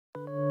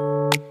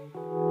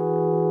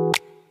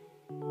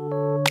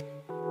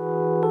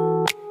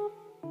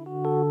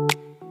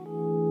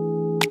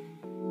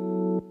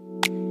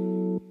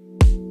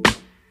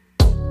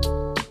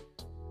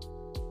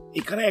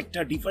এখানে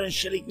একটা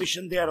differential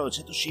equation দেওয়া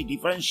রয়েছে, তো সেই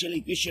ডিফারেন্সিয়াল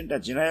ইকুয়েশনটা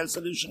জেনারেল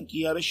সলিউশন কি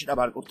হবে সেটা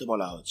বার করতে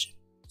বলা হয়েছে।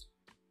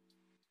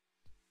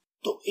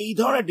 তো এই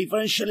ধরনের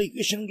ডিফারেন্সিয়াল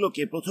ইকুয়েশন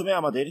গুলোকে প্রথমে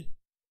আমাদের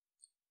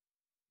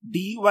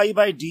dy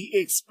by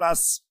dx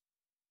plus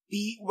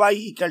py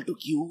equal to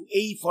q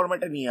এই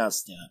ফরম্যাটে নিয়ে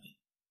আসতে হবে।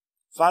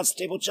 ফার্স্ট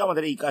স্টেপ হচ্ছে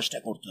আমাদের এই কাজটা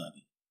করতে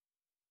হবে।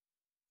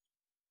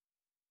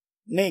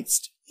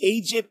 নেক্সট এই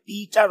যে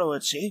পিটা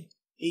রয়েছে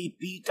এই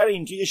পিটার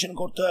ইন্টিগ্রেশন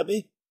করতে হবে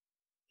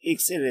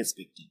এক্স এর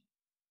রেসপেক্টে।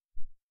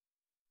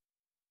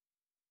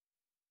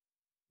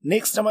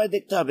 নেক্সট আমাদের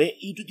দেখতে হবে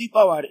ই to the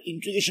power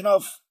integration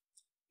of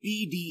P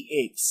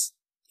dx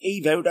এই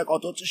ভ্যালুটা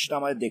কত হচ্ছে সেটা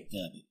আমাদের দেখতে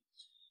হবে।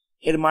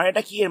 এর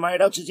মানেটা কি? এর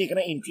মানেটা হচ্ছে যে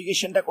এখানে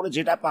ইন্টিগ্রেশনটা করে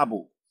যেটা পাবো,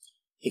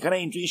 এখানে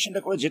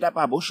ইন্টিগ্রেশনটা করে যেটা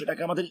পাবো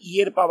সেটাকে আমাদের ই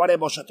এর পাওয়ারে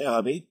বসাতে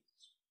হবে,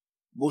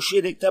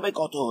 বসিয়ে দেখতে হবে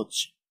কত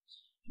হচ্ছে।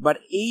 এবার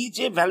এই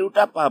যে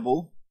ভ্যালুটা পাবো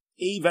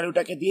এই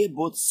ভ্যালুটাকে দিয়ে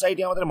বোথ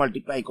সাইডে আমাদের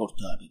মাল্টিপ্লাই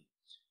করতে হবে,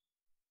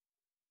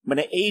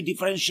 মানে এই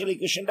ডিফারেন্সিয়াল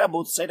ইকুয়েশনটা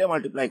বোথ সাইডে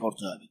মাল্টিপ্লাই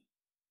করতে হবে।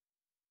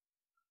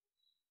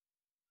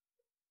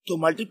 তো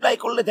মাল্টিপ্লাই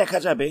করলে দেখা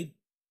যাবে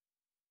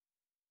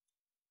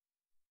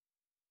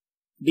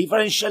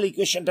ডিফারেন্সিয়াল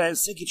ইকুয়েশনটা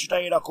এসছে কিছুটা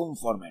এরকম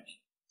ফরম্যাটে।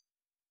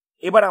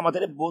 এবার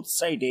আমাদের বোথ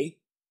সাইডে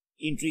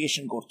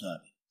ইন্টিগ্রেশন করতে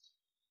হবে।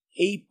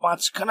 এই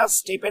 5খানা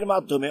স্টেপের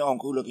মাধ্যমে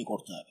অঙ্কগুলোকে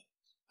করতে হবে।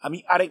 আমি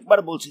আরেকবার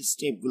বলছি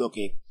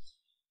স্টেপগুলোকে।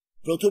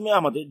 প্রথমে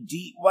আমাদের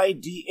dy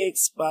dx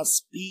plus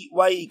py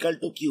equal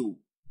to q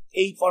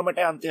এই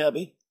ফরম্যাটে আনতে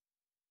হবে।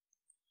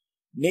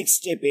 নেক্সট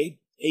স্টেপে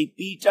এই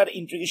পিটার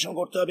ইন্টিগ্রেশন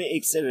করতে হবে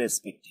এক্স এর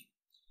রেসপেক্টে।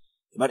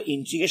 এবার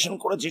ইন্টিগ্রেশন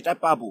করে যেটা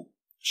পাবো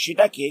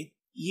সেটাকে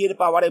ই এর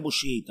পাওয়ারে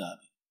বসিয়ে দিতে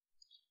হবে,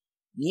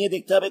 নিয়ে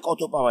দেখতে হবে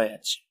কত পাওয়া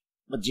যাচ্ছে।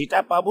 যেটা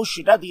পাবো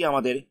সেটা দিয়ে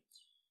আমাদের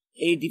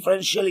এই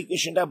ডিফারেন্সিয়াল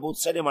ইকুয়েশনটা বোথ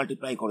সাইডে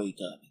মাল্টিপ্লাই করে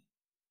দিতে হবে।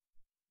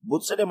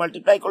 বোথ সাইডে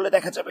মাল্টিপ্লাই করলে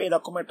দেখা যাবে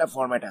এরকম একটা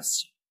ফরম্যাট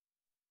আসছে।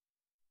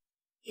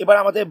 এবার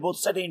আমাদের বোথ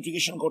সাইডে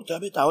ইন্টিগ্রেশন করতে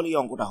হবে, তাহলেই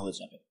অঙ্কটা হয়ে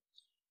যাবে।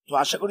 তো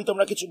আশা করি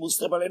তোমরা কিছু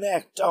বুঝতে পারলে না।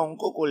 একটা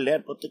অঙ্ক করলে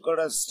আর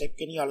প্রত্যেকটা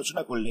স্টেপকে নিয়ে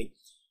আলোচনা করলে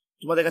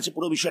তোমাদের কাছে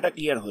পুরো বিষয়টা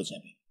ক্লিয়ার হয়ে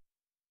যাবে।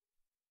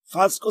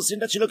 ফার্স্ট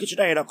কোশ্চেনটা ছিল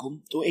কিছুটা এরকম।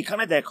 তো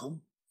এখানে দেখো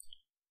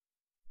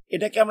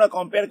এটাকে আমরা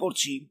কম্পেয়ার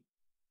করছি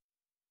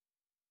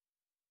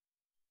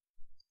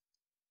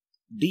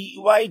dy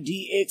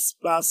dx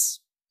plus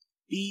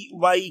py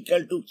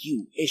equal to q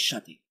এর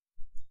সাথে।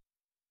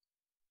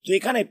 তো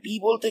এখানে p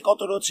বলতে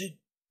কত রয়েছে,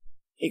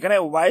 এখানে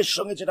y এর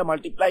সঙ্গে যেটা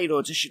মাল্টিপ্লাই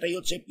রয়েছে সেটাই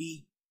হচ্ছে p।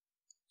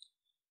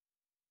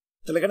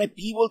 তাহলে এখানে p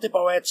বলতে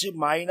পাওয়া যাচ্ছে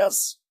মাইনাস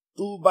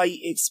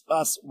 2/x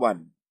প্লাস 1।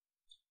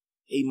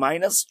 এই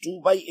মাইনাস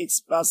 2/x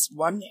প্লাস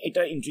 1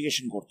 এটা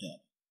ইন্টিগ্রেশন করতে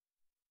হবে।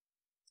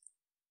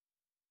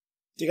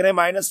 এখানে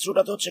মাইনাস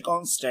 2টা তো হচ্ছে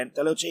কনস্ট্যান্ট,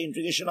 তাহলে হচ্ছে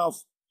integration of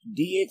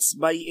dx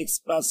by x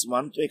plus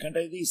 1। তো এখানটা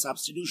যদি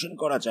সাবস্টিটিউশন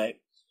করা যায়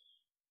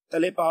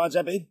তাহলে পাওয়া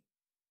যাবে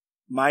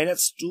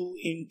minus 2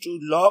 into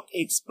log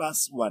x plus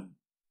 1।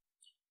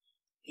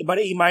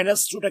 এবারে এই মাইনাস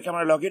 2টাকে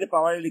আমরা লগের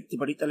পাওয়ারে লিখতে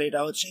পারি, তাহলে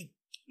এটা হচ্ছে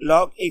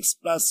লগ এক্স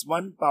প্লাস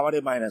 1 পাওয়ারে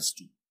মাইনাস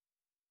 2।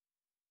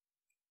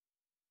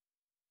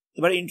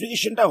 এবার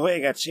ইন্টিগ্রেশনটা হয়ে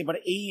গেছে। এবার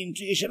এই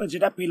ইন্টিগ্রেশনে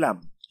যেটা পেলাম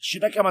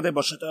সেটাকে আমাদের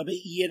বসাতে হবে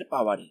ই এর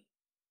পাওয়ারে।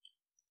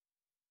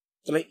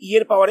 তাহলে ই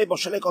এর পাওয়ারে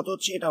বসালে কত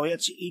হচ্ছে, এটা হয়ে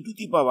যাচ্ছে ই to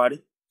the power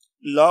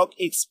log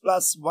x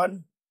plus 1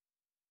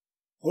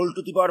 whole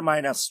to the power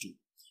minus 2।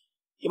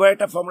 এবার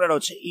একটা ফর্মুলা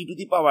রয়েছে ই টু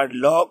দি পাওয়ার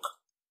লগ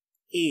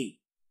এ।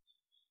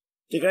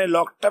 তো এখানে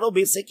লগটারও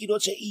বেসে কি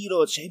রয়েছে, ই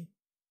রয়েছে,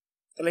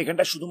 তাহলে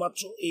এখানটা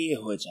শুধুমাত্র এ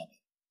হয়ে যাবে।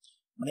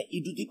 মানে ই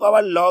to the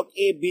power log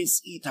A base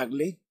ই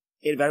থাকলে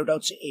এর ভ্যালুটা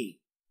হচ্ছে এ।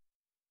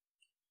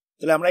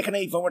 তাহলে আমরা এখানে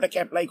এই ফর্মুলাটাকে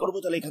অ্যাপ্লাই করবো।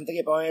 তাহলে এখান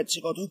থেকে পাওয়া যাচ্ছে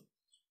কত,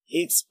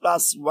 x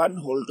plus 1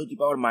 whole to the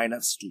power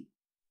minus 2।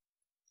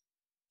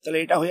 তাহলে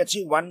এটা হয়ে যাচ্ছে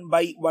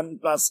 1/1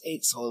 plus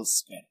x whole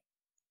square.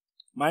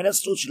 Minus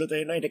 2 ছিল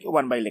তাই না, এটাকে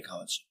 1 বাই লেখা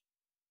আছে।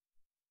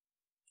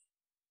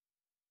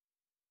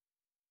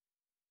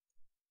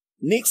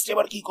 নেক্সট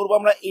এবার কি করব,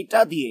 আমরা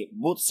এটা দিয়ে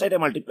বোথ সাইডে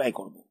মাল্টিপ্লাই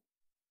করব।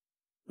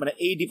 মানে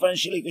এই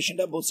ডিফারেন্সিয়াল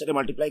ইকুয়েশনটা বোথ সাইডে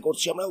মাল্টিপ্লাই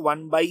করছি আমরা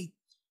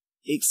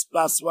 1/x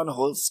প্লাস 1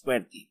 হোল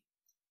স্কয়ার দিয়ে।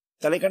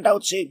 তাহলে এখানটা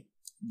হচ্ছে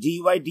dy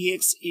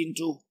dx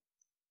into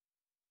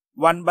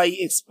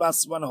 1/x plus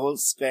 1 whole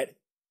square.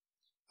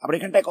 আবার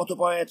এখানটায় কত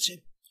পাওয়া যাচ্ছে,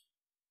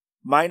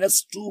 মাইনাস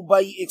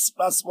 2/x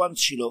প্লাস 1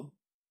 ছিল।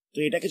 তো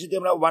এটাকে যদি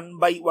আমরা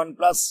 1/1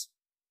 plus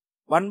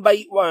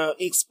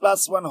 1/x plus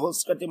 1 whole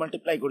square দিয়ে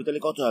মাল্টিপ্লাই করি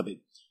তাহলে কত হবে,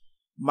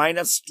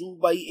 minus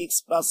 2/x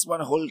plus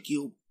 1 whole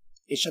cube.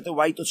 এর সাথে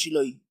y তো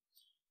ছিলই,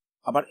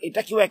 আবার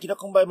এটাকেও একই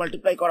রকম ভাবে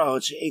মাল্টিপ্লাই করা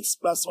হচ্ছে x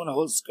প্লাস 1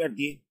 হোল স্কয়ার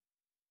দিয়ে।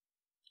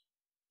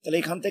 তাহলে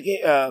এখান থেকে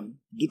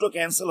দুটো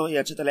ক্যান্সেল হয়ে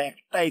যাচ্ছে, তাহলে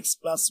একটা x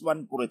প্লাস 1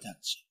 পড়ে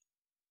থাকছে।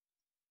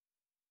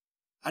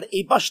 আর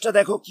এই পাশটা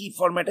দেখো কি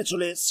ফরম্যাটে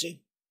চলে এসছে,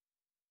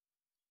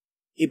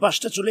 এই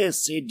পাশটা চলে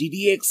এসছে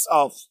ddx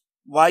of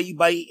y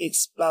by x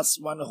plus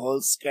 1 whole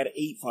square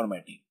এই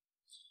ফরম্যাটে।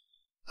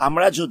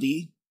 আমরা যদি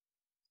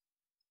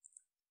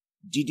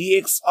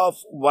ddx of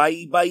y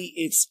by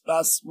x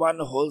plus 1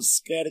 whole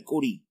square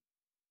করি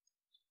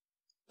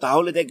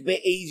তাহলে দেখবে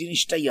এই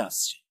জিনিসটাই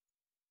আসছে।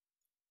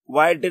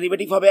 y এর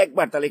ডেরিভেটিভ হবে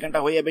একবার, তাহলে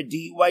এখানটা হয়ে যাবে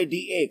dy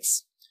dx।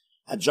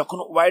 আর যখন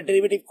ওয়াই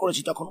ডেরিভেটিভ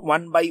করেছি তখন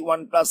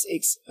 1/1 প্লাস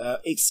এক্স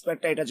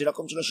স্কোয়ারটা এটা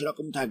যেরকম ছিল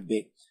সেরকম থাকবে।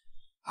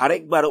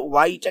 আরেকবার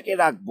ওয়াইটাকে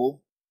রাখবো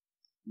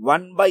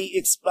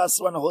 1/x plus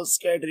 1 whole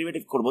square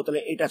derivative করবো,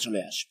 তাহলে এটা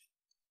চলে আসবে।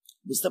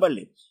 বুঝতে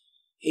পারলে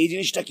এই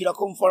জিনিসটা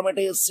কিরকম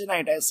ফরম্যাটে এসছে না,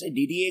 এটা এসছে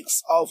ddx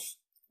of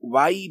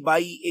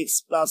y/x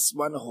plus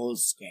 1 whole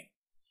square,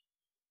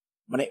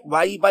 মানে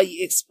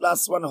y/x প্লাস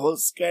 1 হোল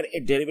স্কোয়ার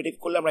এর ডেরিভেটিভ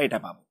করলে আমরা এটা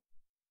পাবো।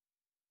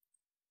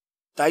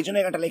 তাই জন্য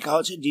এটা লেখা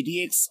হচ্ছে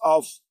ddx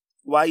of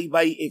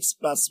y/x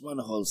plus 1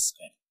 whole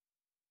square.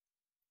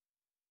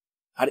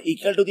 R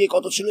equal to দিয়ে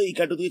কত ছিল?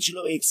 ইকুয়াল টু দিয়ে ছিল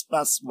x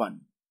প্লাস 1।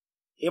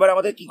 এবার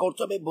আমাদের কি করতে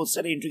হবে? বোথ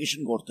সাইডে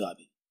ইন্টিগ্রেশন করতে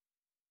হবে।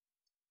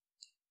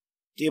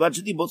 তো এবার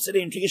যদি বোথ সাইডে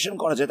ইন্টিগ্রেশন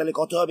করা যায় তাহলে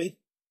কত হবে?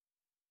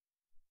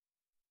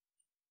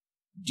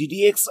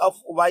 ddx of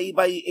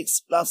y/x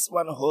plus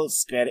 1 whole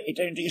square,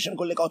 এটা ইন্টিগ্রেশন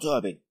করলে কত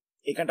হবে?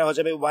 এখানটা হয়ে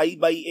যাবে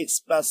y/x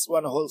প্লাস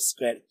 1 হোল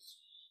স্কোয়ার,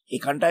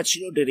 এখানটা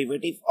ছিল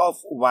derivative of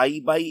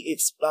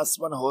y/x plus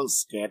 1 whole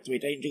square. তো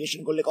এটা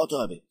ইন্টিগ্রেশন করলে কত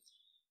হবে?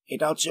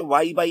 এটা হচ্ছে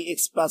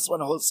y/x প্লাস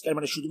 1 হোল স্কোয়ার,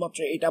 মানে শুধুমাত্র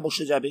এটা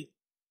বসে যাবে।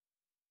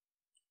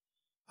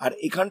 আর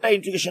এখানটা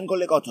ইন্টিগ্রেশন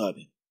করলে কত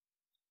হবে?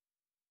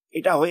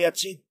 এটা হয়ে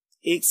যাচ্ছে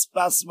x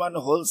plus 1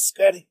 whole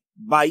square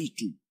by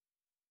 2,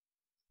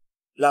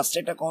 লাস্টে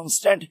একটা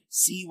কনস্ট্যান্ট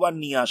c1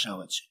 নিয়ে আসা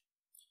হয়েছে।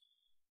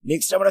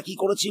 নেক্সট আমরা কি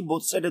করেছি?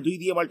 বোথ সাইডে 2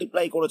 দিয়ে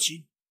মাল্টিপ্লাই করেছি,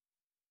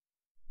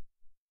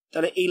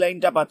 তাহলে এই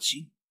লাইনটা পাচ্ছি।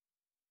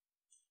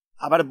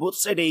 আবার বোথ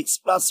সাইডে x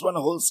প্লাস 1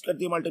 হোল স্কোয়ার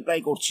দিয়ে মাল্টিপ্লাই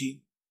করছি,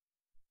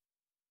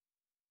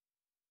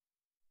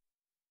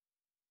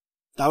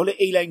 তাহলে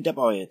এই লাইনটা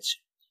পাওয়া যাচ্ছে।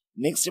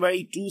 নেক্সট এবার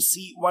এই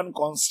 2c1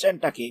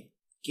 কনস্ট্যান্টটাকে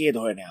কে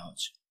ধরে নেওয়া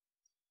হচ্ছে।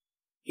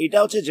 এটা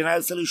হচ্ছে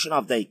general solution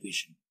of the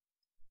equation.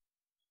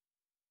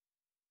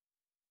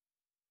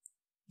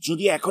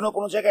 যদি এখনো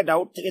কোনো জায়গায়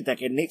ডাউট থেকে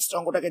থাকে, নেক্সট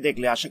অঙ্কটাকে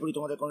দেখলে আশা করি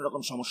তোমাদের কোনো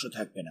রকম সমস্যা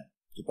থাকবে না।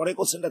 তো পরের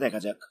কোশ্চেনটা দেখা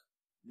যাক।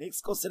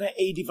 নেক্সট কোশ্চেনে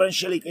এই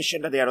ডিফারেন্সিয়াল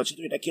ইকুয়েশনটা দেওয়া রয়েছে।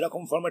 তো এটা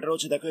কিরকম ফরম্যাটে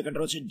রয়েছে দেখো, এখানটা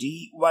রয়েছে dy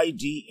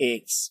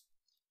dx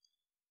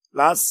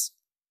plus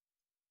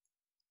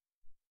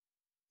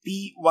py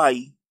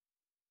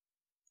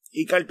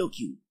equal to q।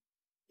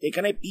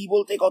 এখানে p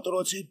বলতে কত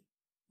রয়েছে?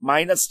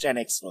 মাইনাস tan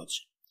x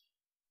রয়েছে।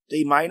 তো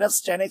এই মাইনাস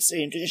tan x এর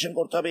ইন্টিগ্রেশন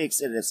করতে হবে x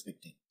এর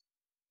রেসপেক্টে,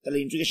 তাহলে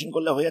ইন্টিগ্রেশন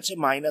করলে হয়ে যাচ্ছে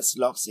মাইনাস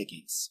লগ sec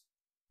x।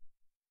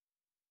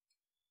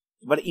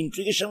 এবার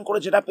ইন্টিগ্রেশন করে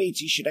যেটা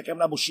পেয়েছি সেটাকে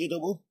আমরা বসিয়ে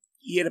দেবো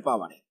e এর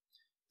পাওয়ারে,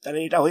 তাহলে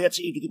এটা হয়ে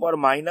যাচ্ছে e to the power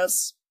minus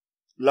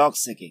log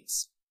sec x।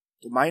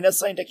 তো মাইনাস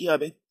সাইনটা কি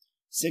হবে?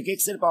 sec x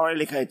এর পাওয়ারে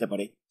লেখা যেতে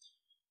পারে।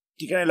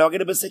 ঠিকানে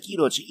লগের বেসে কি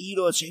রয়েছে? e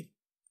রয়েছে,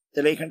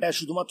 তাহলে এখানটা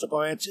শুধুমাত্র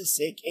পাওয়া যাচ্ছে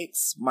sec x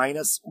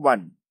মাইনাস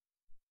 1।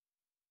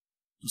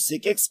 তো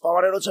sec x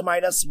পাওয়ারে রয়েছে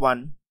মাইনাস 1,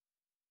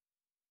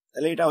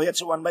 তাহলে এটা হয়ে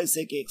যাচ্ছে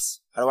 1/sec x,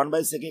 আর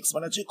 1/sec x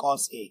মানে হচ্ছে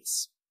cos x।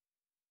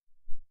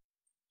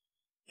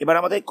 এবার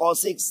আমাদের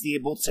cos x দিয়ে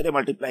বোথ সাইডে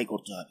মাল্টিপ্লাই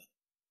করতে হবে।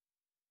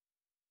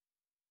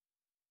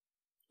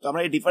 তো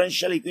আমরা এই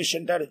ডিফারেন্সিয়াল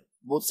ইকুয়েশনটার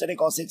বোথ সাইডে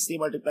cos x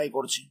দিয়ে মাল্টিপ্লাই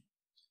করছি,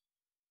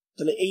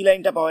 তাহলে এই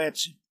লাইনটা পাওয়া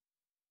যাচ্ছে।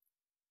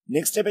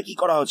 নেক্সট স্টেপে কি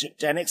করা হচ্ছে?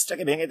 tan x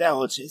টাকে ভেঙে দেওয়া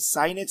হচ্ছে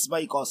sin x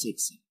by cos x,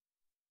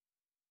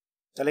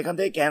 তাহলে এখান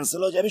থেকে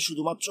ক্যান্সেল হয়ে যাবে,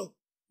 শুধুমাত্র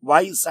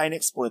y sin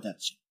x পড়ে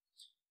থাকছে।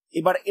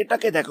 এবার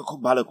এটাকে দেখো খুব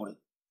ভালো করে,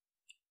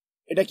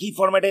 এটা কি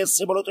ফরম্যাটে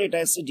এসছে বলো তো? এটা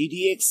এসছে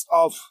ddx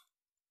of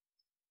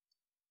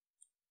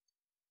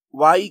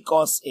y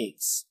cos x,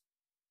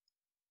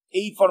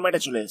 এই ফরম্যাটে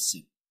চলে এসছে।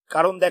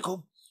 কারণ দেখো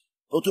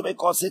প্রথমে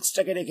cos x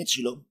টাকে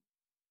রেখেছিল,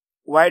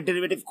 y এর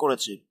ডেরিভেটিভ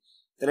করেছে,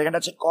 তাহলে এখানটা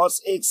হচ্ছে cos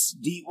x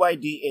dy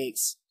dx।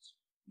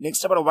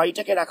 Next আবার y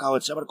টাকে রাখা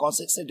হচ্ছে, আবার cos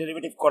x এর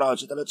ডেরিভেটিভ করা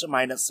হচ্ছে, তাহলে হচ্ছে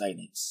মাইনাস sin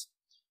x।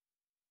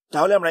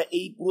 তাহলে আমরা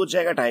এই পুরো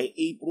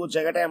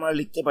জায়গাটায় আমরা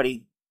লিখতে পারি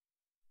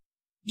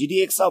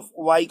ddx of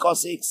y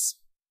cos x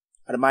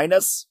R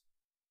minus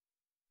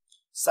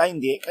sine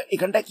দিয়ে।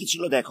 এখানটা কি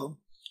ছিল দেখো,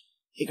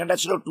 এখানটা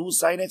ছিল 2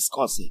 sin x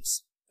cos x,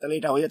 তাহলে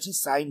এটা হয়ে যাচ্ছে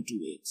sin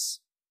 2x।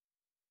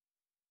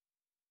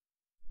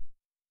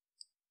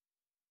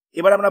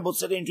 এবার আমরা বোথ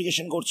সাইডে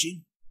ইন্টিগ্রেশন করছি,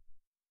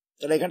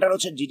 তাহলে এখানটা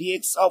হচ্ছে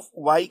ddx of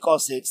y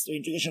cos x, তো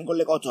ইন্টিগ্রেশন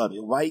করলে কত হবে?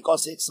 y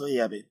cos x হয়ে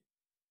যাবে।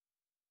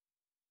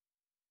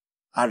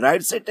 আর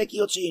রাইট সাইডটা কি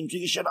হচ্ছে?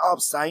 Integration of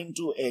sin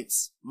 2x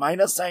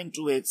minus sin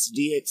 2x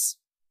dx,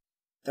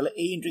 তাহলে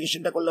এই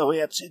ইন্টিগ্রেশনটা করলে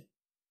হয়ে যাচ্ছে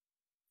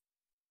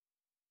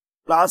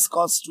plus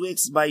cos 2x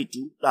by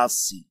 2 plus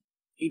c।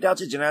 এটা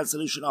হচ্ছে general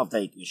solution of the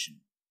equation.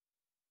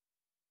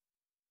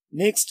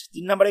 Next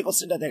 3 নম্বরের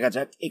কোশ্চেনটা দেখা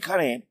যাক।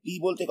 এখানে p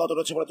বলতে কত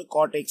রয়েছে বলতো?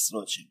 cot x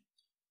রয়েছে।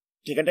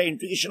 এখানটা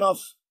ইন্টিগ্রেশন অফ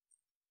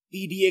p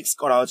dx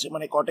করা হচ্ছে,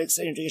 মানে cot x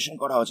এর ইন্টিগ্রেশন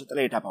করা হচ্ছে,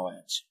 তাহলে এটা পাওয়া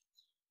যাচ্ছে।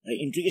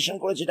 ইন্টিগ্রেশন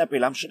করে যেটা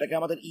পেলাম সেটাকে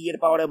আমাদের e এর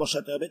পাওয়ারে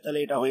বসাতে হবে, তাহলে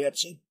এটা হয়ে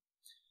যাচ্ছে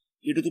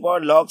e to the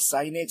power log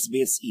sin x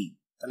base e,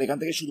 তাহলে এখান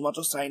থেকে শুধুমাত্র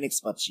sin x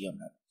পাচ্ছি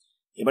আমরা।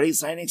 এবার এই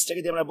sin x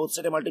টাকে দিয়ে আমরা বোথ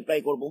সাইডে মাল্টিপ্লাই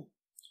করব,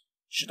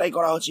 সেটাই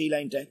করা হচ্ছে এই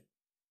লাইনটায়।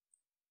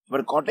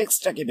 এবার cot x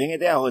টাকে ভেঙে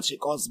দেওয়া হচ্ছে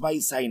cos বাই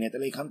sin এ,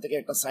 তাহলে এখান থেকে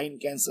একটা sin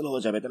ক্যান্সেল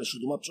হয়ে যাবে, তাহলে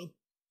শুধুমাত্র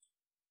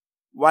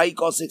y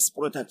cos x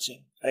পড়ে থাকছে।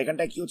 আর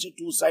এখানটা কি হচ্ছে?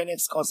 2 sin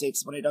x cos x,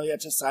 মানে এটা হয়ে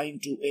যাচ্ছে sin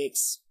 2x।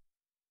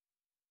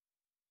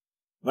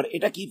 এবার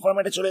এটা কি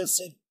ফরম্যাটে চলে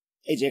এসছে?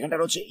 এই যে এখানটা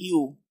রয়েছে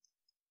u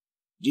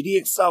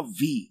ddx অফ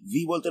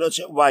ভি বলতে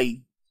রয়েছে y,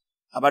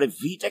 আবার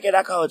ভিটাকে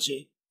রাখা হচ্ছে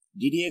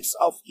ddx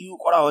অফ ইউ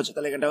করা হচ্ছে,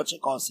 তাহলে এটা হচ্ছে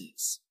cos x।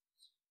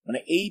 মানে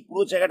এই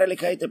পুরো জায়গাটা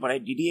লেখা যেতে পারে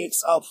ddx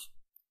of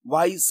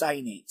y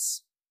sin x।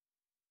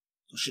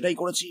 তো সেটাই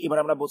করেছি। এবার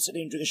আমরা বোথ সাইডে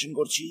ইন্টিগ্রেশন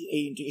করছি।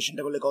 এই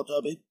ইন্টিগ্রেশনটা করলে কত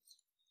হবে?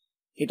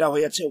 এটা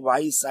হয়ে যাচ্ছে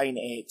y sin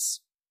x,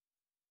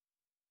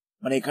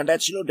 মানে এখানটা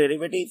ছিল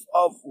derivative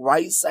of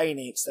y sin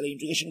x, তাহলে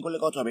ইন্টিগ্রেশন করলে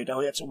কত হবে? এটা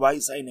হয়ে যাচ্ছে y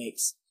sin x।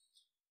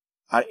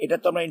 আর এটা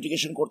তো আমরা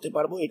ইন্টিগ্রেশন করতে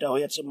পারবো, এটা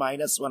হয়ে যাচ্ছে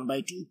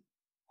 -1/2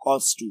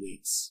 cos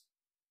 2x।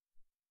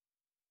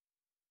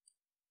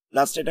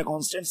 লাস্টে এটা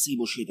কনস্ট্যান্ট c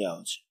বসিয়ে দেওয়া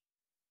হচ্ছে।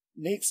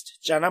 নেক্সট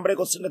 4 নম্বরের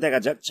কোশ্চেনটা দেখা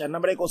যাক। 4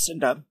 নম্বরের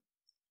কোশ্চেনটা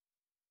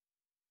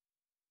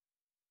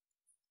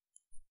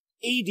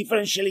এই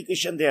ডিফারেন্সিয়াল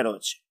ইকুয়েশন দেওয়া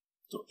রয়েছে।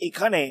 তো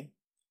এখানে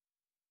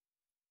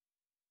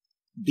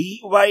dy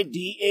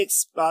dx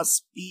plus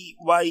py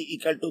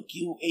equal to q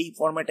এই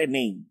ফরম্যাটে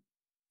নেই,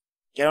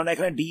 কেননা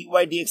এখানে dy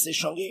dx এর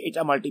সঙ্গে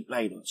এটা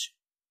মাল্টিপ্লাই রয়েছে।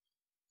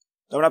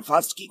 তো আমরা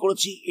ফার্স্ট কি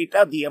করেছি,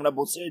 এটা দিয়ে আমরা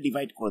বোথ সাইডে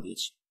ডিভাইড করে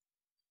দিয়েছি।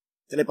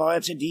 তাহলে পাওয়া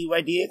যাচ্ছে dy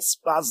dx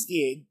প্লাস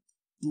দিয়ে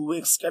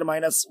 2x square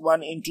minus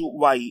 1 into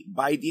y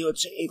by দিয়ে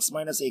হচ্ছে x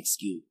মাইনাস এক্স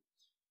কিউব,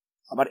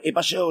 আবার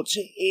এপাশে হচ্ছে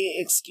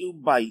ax cube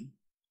by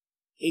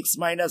x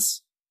minus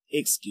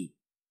x cube.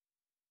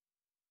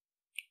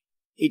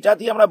 এটা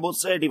দিয়ে আমরা বোথ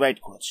সাইডে ডিভাইড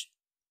করেছি।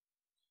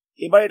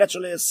 এবার এটা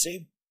চলে এসছে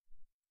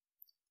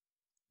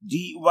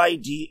dy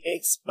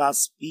dx plus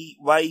py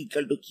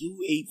equal to q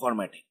এই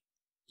ফরম্যাটে।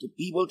 তো p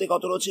বলতে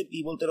কত রয়েছে? p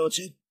বলতে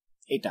রয়েছে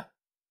এটা।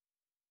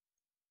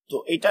 তো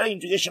এটার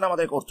ইন্টিগ্রেশন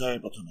আমাদের করতে হবে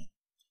প্রথমে।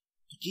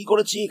 কি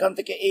করেছি, এখান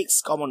থেকে x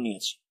কমন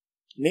নিয়েছি।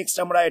 নেক্সট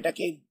আমরা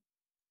এটাকে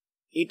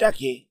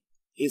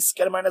a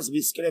স্কয়ার মাইনাস b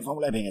স্কয়ারের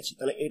ফর্মুলায় ভেঙেছি,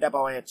 তাহলে এটা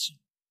পাওয়া যাচ্ছে।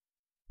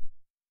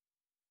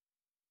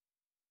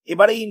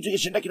 এবারে এই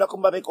ইন্টিগ্রেশনটা কিরকম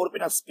ভাবে করবে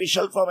না,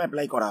 স্পেশাল ফর্ম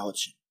অ্যাপ্লাই করা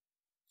হচ্ছে।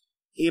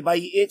 a by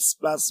x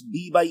plus b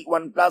by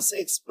 1 plus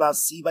x plus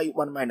c by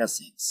 1 minus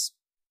x।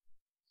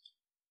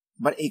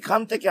 এবার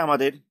এখান থেকে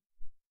আমাদের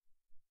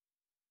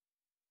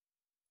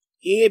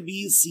a b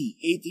c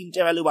এই তিনটে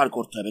ভ্যালু বার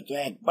করতে হবে। তো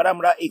একবার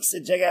আমরা x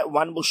এর জায়গায়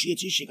 1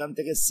 বসিয়েছি, সেখান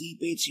থেকে c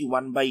পেয়েছি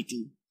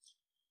 1/2।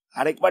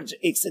 আরেকবার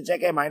x এর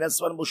জায়গায়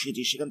 -1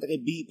 বসিয়েছি, সেখান থেকে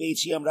b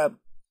পেয়েছি আমরা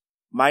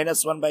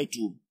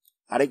 -1/2।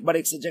 আরেকবার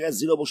x এর জায়গায়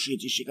 0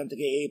 বসিয়েছি, সেখান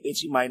থেকে a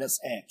পেয়েছি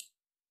 -1।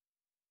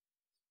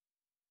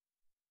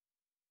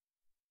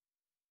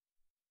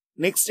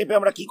 নেক্সট স্টেপে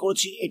আমরা কি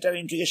করেছি, এটার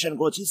ইন্টিগ্রেশন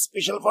করেছি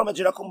স্পেশাল ফর্মে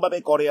যেরকম ভাবে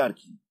করে আর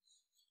কি।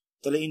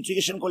 তাহলে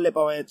ইন্টিগ্রেশন করলে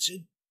পাওয়া যাচ্ছে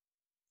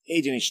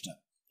এই জিনিসটা।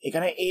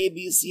 এখানে a b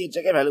c এর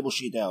জায়গায় ভ্যালু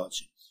বসিয়ে দেওয়া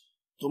হচ্ছে।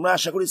 তোমরা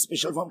আশা করি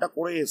স্পেশাল ফর্মটা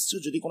করে এসছো।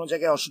 যদি কোনো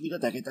জায়গায় অসুবিধা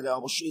থাকে তাহলে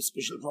অবশ্যই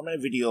স্পেশাল ফর্মের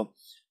ভিডিও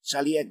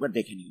চালিয়ে একবার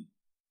দেখে নিও।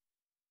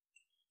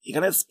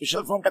 এখানে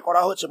স্পেশাল ফর্মটা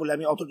করা হচ্ছে বলে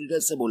আমি অত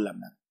ডিটেলসে বললাম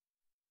না।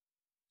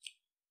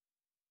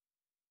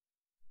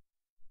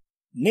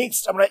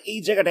 নেক্সট আমরা এই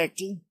জায়গাটা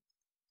একটু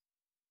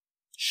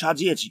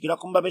সাজিয়েছি।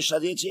 কিরকম ভাবে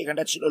সাজিয়েছি,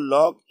 এখানটা ছিল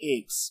log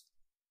x,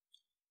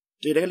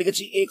 তো এটাকে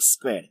লিখেছি x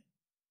স্কয়ার,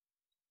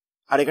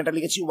 আর এখানটা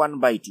লিখেছি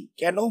 1/2।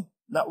 কেন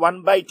না,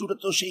 1/2টা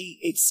তো সেই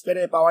x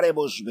স্কয়ারের পাওয়ারে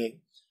বসবে,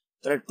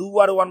 তাহলে 2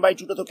 আর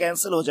 1/2টা তো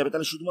ক্যান্সেল হয়ে যাবে,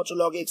 তাহলে শুধুমাত্র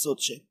log x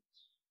হচ্ছে।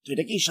 তো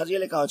এটা কি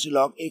সাজিয়ে লেখা হচ্ছে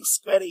log x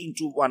স্কয়ার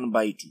ইন্টু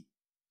 1/2।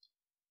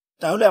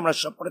 তাহলে আমরা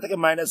সবকটা থেকে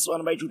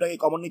 -1/2টাকে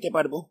কমন নিতে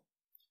পারবো।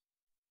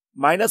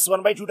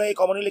 -1/2টাকে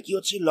কমন নিলে কি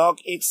হচ্ছে, log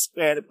x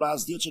স্কয়ার প্লাস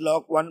দিয়ে হচ্ছে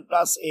log 1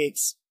 প্লাস x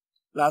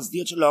প্লাস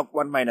দিয়ে হচ্ছে log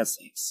 1 minus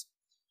x,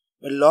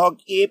 log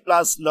a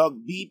plus log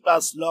b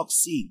plus log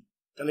c,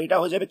 তাহলে এটা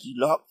হয়ে যাবে কি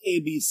log a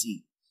b c।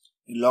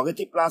 log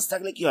এতে প্লাস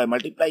থাকলে কি হয়,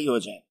 মাল্টিপ্লাই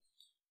হয়ে যায়।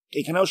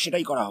 এখানেও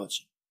সেটাই করা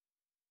হচ্ছে।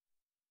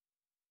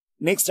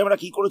 নেক্সট আমরা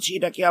কি করেছি,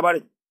 এটাকে আবার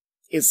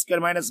a square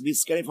minus b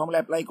স্কয়ারের formula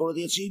apply করে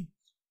দিয়েছি,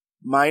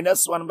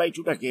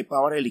 -1/2টাকে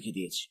পাওয়ারে লিখে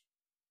দিয়েছি।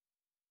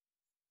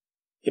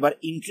 এবার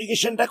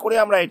ইন্টিগ্রেশনটা করে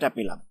আমরা এটা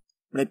পেলাম,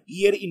 মানে p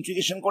এর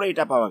ইন্টিগ্রেশন করে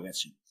এটা পাওয়া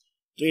গেছে।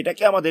 তো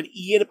এটাকে আমাদের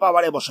e এর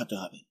পাওয়ারে বসাতে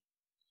হবে।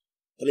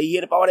 তাহলে e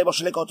এর পাওয়ারে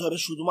বসালে কত হবে,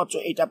 শুধুমাত্র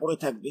এটা পড়ে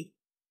থাকবে।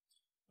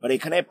 আর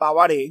এখানে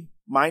পাওয়ারে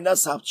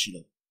 -1/2 ছিল,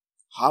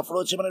 হাফ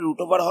রয়েছে মানে রুট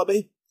ওভার হবে,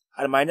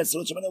 আর মাইনাস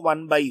রয়েছে মানে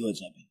 1/, হয়ে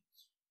যাবে।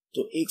 তো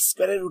x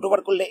স্কয়ারের রুট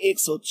ওভার করলে x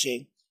হচ্ছে,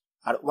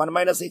 আর 1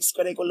 মাইনাস x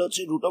স্কয়ারে করলে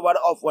হচ্ছে root over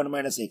of 1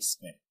 minus x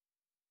square.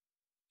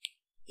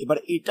 এবার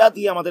এটা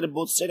দিয়ে আমাদের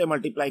বোথ সাইডে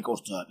মাল্টিপ্লাই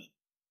করতে হবে।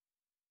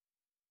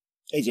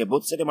 এই যে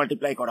বোথ সাইডে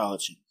মাল্টিপ্লাই করা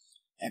হচ্ছে,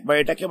 একবার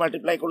এটাকে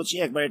মাল্টিপ্লাই করেছি,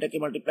 একবার এটাকে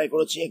মাল্টিপ্লাই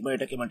করেছি, একবার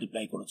এটাকে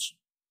মাল্টিপ্লাই করেছি।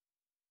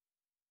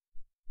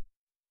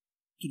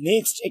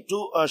 নেক্সট একটু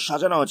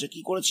সাজানো হচ্ছে।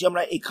 কি করেছি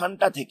আমরা,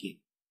 এখানটা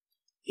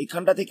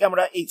থেকে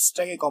আমরা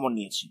এক্সটাকে কমন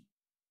নিয়েছি,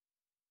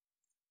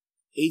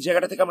 এই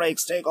জায়গাটা থেকে আমরা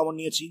এক্সটাকে কমন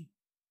নিয়েছি,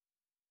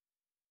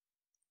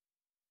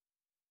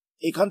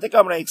 এখান থেকে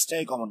আমরা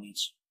এক্সটাকে কমন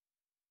নিয়েছি।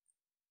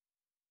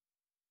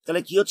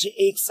 তাহলে কি হচ্ছে,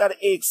 এক্স আর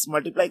এক্স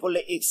মাল্টিপ্লাই করলে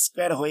এক্স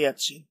স্কয়ার হয়ে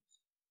যাচ্ছে,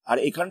 আর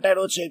এখানটায়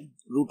রয়েছে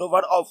root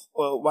over of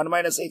 1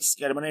 minus x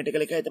square, মানে এটাকে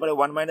লেখা যেতে পারে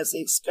 1 মাইনাস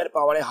এক্স স্কয়ার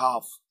পাওয়ারে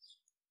হাফ,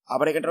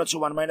 আবার এখানটা হচ্ছে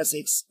 1 মাইনাস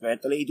এক্স স্কয়ার।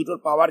 তাহলে এই দুটোর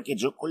পাওয়ারকে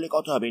যোগ করলে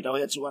কত হবে, এটা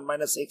হয়ে যাচ্ছে 1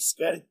 মাইনাস এক্স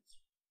স্কয়ার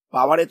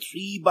পাওয়ারে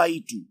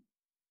 3/2।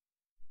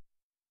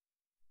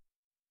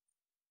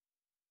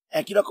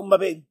 একই রকম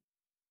ভাবে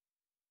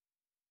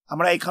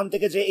আমরা এখান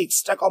থেকে যে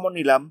এক্সটা কমন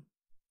নিলাম,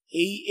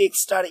 এই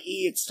এক্সটা আর এই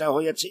এক্সটা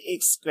হয়ে যাচ্ছে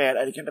এক্স স্কোয়ার,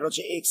 আর এখানটা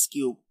হচ্ছে এক্স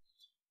কিউব।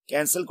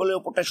 ক্যান্সেল করলে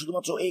ওপরটা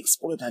শুধুমাত্র এক্স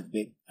পড়ে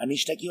থাকবে, আর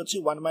নিচটা কি হচ্ছে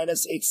 1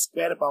 মাইনাস এক্স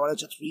স্কোয়ার পাওয়ার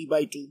হচ্ছে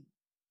 3/2।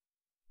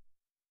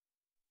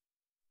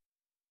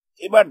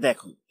 এবার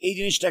দেখো এই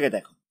জিনিসটাকে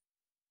দেখো,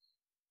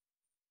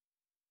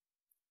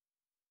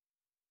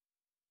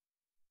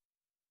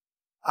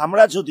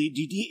 আমরা যদি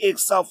ddx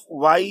of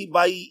y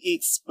by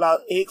x plus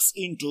x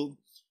into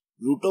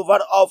root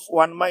over of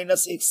 1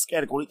 minus x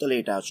square করি, তাহলে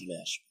এটা চলে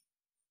আসবে।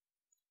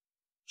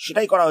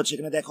 সেটাই করা হচ্ছে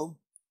এখানে। দেখো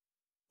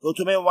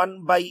প্রথমে 1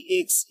 by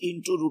x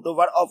into root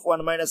over of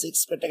 1 minus x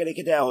স্কোয়ারটাকে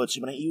রেখে দেওয়া হচ্ছে,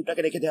 মানে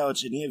ইউটাকে রেখে দেওয়া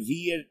হচ্ছে, নিয়ে ভি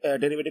এর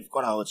ডেরিভেটিভ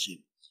করা হচ্ছে।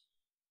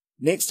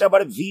 নেক্সট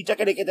আবার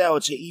ভিটাকে রেখে দেওয়া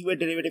হচ্ছে, ইউ এর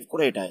ডেরিভেটিভ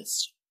করে এটা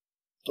এসছে।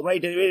 তোমরা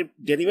এই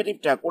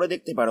ডেরিভেটিভটা করে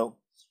দেখতে পারো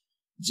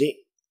যে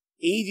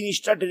এই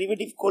জিনিসটা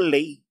ডেরিভেটিভ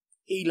করলেই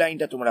এই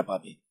লাইনটা তোমরা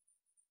পাবে।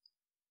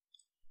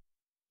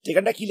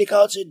 এখানটা কি লেখা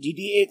হচ্ছে,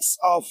 ddx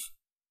of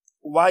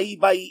y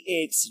by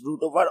x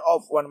root over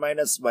of 1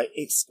 minus by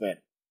x square,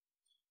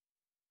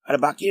 আর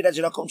বাকি এটা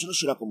যেরকম ছিল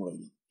সেরকম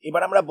রইল।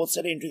 এবার আমরা বোথ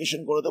সাইডে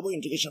ইন্টিগ্রেশন করে দেবো।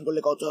 ইন্টিগ্রেশন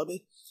করলে কত হবে,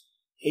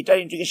 এটার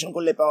ইন্টিগ্রেশন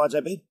করলে পাওয়া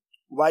যাবে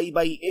y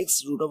by x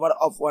root over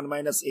of 1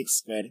 minus x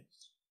square.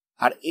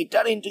 আর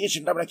এটার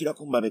ইন্টিগ্রেশনটা আমরা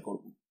কিরকম ভাবে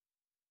করব,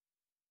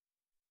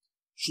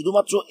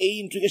 শুধুমাত্র এই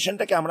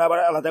ইন্টিগ্রেশনটাকে আমরা আবার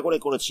আলাদা করে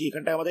করেছি,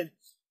 এখানটা আমাদের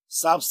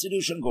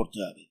সাবস্টিটিউশন করতে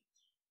হবে।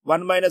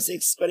 1 minus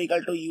x square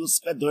equal to you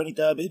square ধরে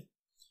নিতে হবে,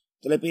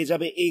 তাহলে পেয়ে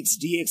যাবে x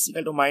dx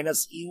equal to minus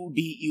U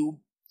D U.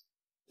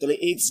 তাহলে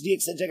এক্স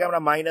ডিএক্স এর জায়গায়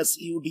আমরা minus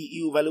U D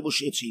U value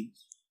বসিয়েছি,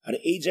 আর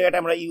এই জায়গাটা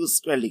আমরা ইউ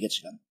স্কোয়ার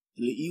লিখেছিলাম।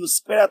 তাহলে ইউ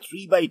স্কোয়ার আর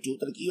 3/2,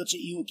 তাহলে কি হচ্ছে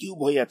ইউ কিউব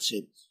হয়ে যাচ্ছে।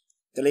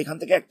 তাহলে এখান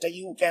থেকে একটা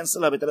ইউ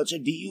ক্যান্সেল হবে, তাহলে হচ্ছে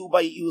D U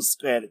by you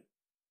square,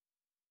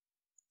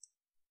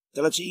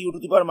 তাহলে হচ্ছে you to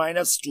the power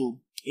minus 2।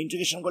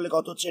 Integration করলে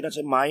কত হচ্ছে, এটা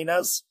হচ্ছে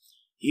minus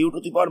you to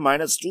the power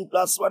minus 2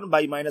 plus 1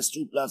 by minus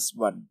 2 plus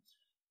 1।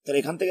 তাহলে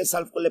এখান থেকে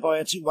সলভ করলে পাওয়া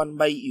যাচ্ছে 1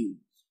 বাই ইউ।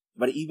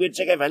 এবার ইউ এর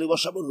জায়গায় ভ্যালু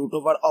বসাবো root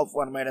over of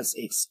 1 minus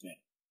x square.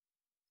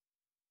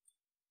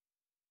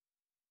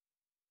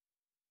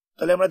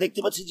 তাহলে আমরা দেখতে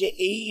পাচ্ছি যে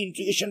এই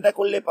ইন্টিগ্রেশনটা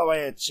করলে পাওয়া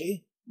যাচ্ছে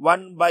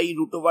 1 by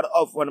root over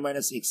of 1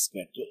 minus x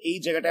square. তো এই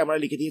জায়গাটা আমরা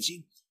লিখে দিয়েছি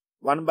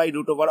 1 by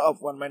root over of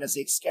 1 minus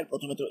x square.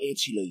 প্রথমে তো এ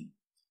ছিলই,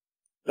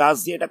 প্লাস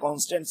দিয়ে এটা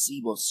কনস্ট্যান্ট সি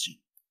বসছে।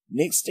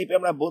 নেক্সট স্টেপে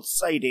আমরা বোথ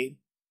সাইডে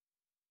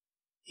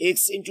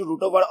x into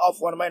root over of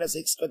 1 minus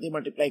x square দিয়ে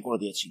মাল্টিপ্লাই করে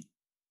দিয়েছি,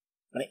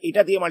 মানে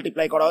এটা দিয়ে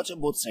মাল্টিপ্লাই করা হচ্ছে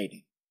বোথ সাইডে।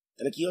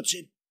 তাহলে কি হচ্ছে,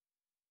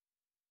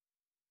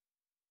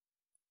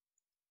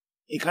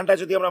 এখানটা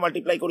যদি আমরা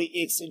মাল্টিপ্লাই করি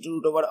x into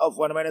root over of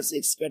 1 minus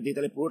x square দিয়ে,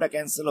 তাহলে পুরোটা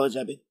ক্যান্সেল হয়ে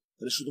যাবে,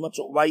 তাহলে শুধুমাত্র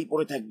ওয়াই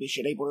পড়ে থাকবে,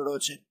 সেটাই পড়ে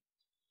রয়েছে।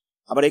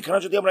 আবার এখানে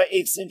যদি আমরা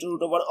x into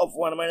root over of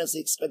 1 minus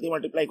x square দিয়ে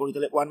মাল্টিপ্লাই করি,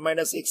 তাহলে 1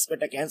 মাইনাস এক্স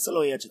স্কোয়ারটা ক্যান্সেল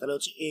হয়ে যাচ্ছে, তাহলে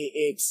হচ্ছে এ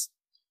এক্স,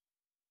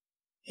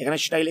 এখানে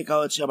সেটাই লেখা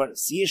হচ্ছে। আবার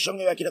সি এর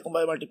সঙ্গে একই রকম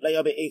ভাবে মাল্টিপ্লাই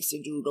হবে x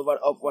into root over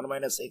of 1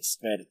 minus x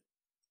square,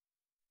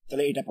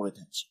 তাহলে এটা পড়ে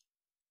থাকছে।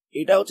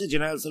 এটা হচ্ছে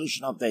general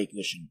solution of the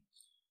equation.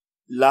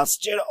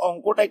 লাস্টের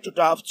অঙ্কটা একটু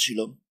টাফ ছিল,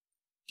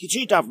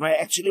 কিছুই টাফ নয়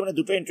অ্যাকচুয়ালি, মানে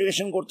দুটো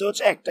ইন্টিগ্রেশন করতে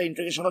হচ্ছে। একটা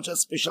ইন্টিগ্রেশন হচ্ছে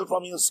স্পেশাল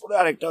ফর্ম ইউজ করে,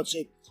 আর একটা হচ্ছে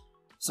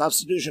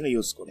সাবস্টিটিউশন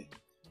ইউজ করে।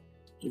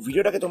 তো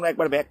ভিডিওটাকে তোমরা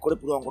একবার ব্যাক করে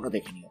পুরো অঙ্কটা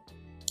দেখে নিও,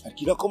 আর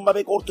কিরকম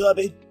ভাবে করতে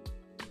হবে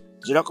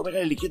যেরকম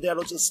এখানে লিখে দেওয়া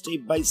হচ্ছে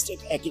স্টেপ বাই স্টেপ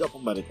একই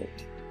রকম ভাবে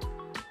করতে।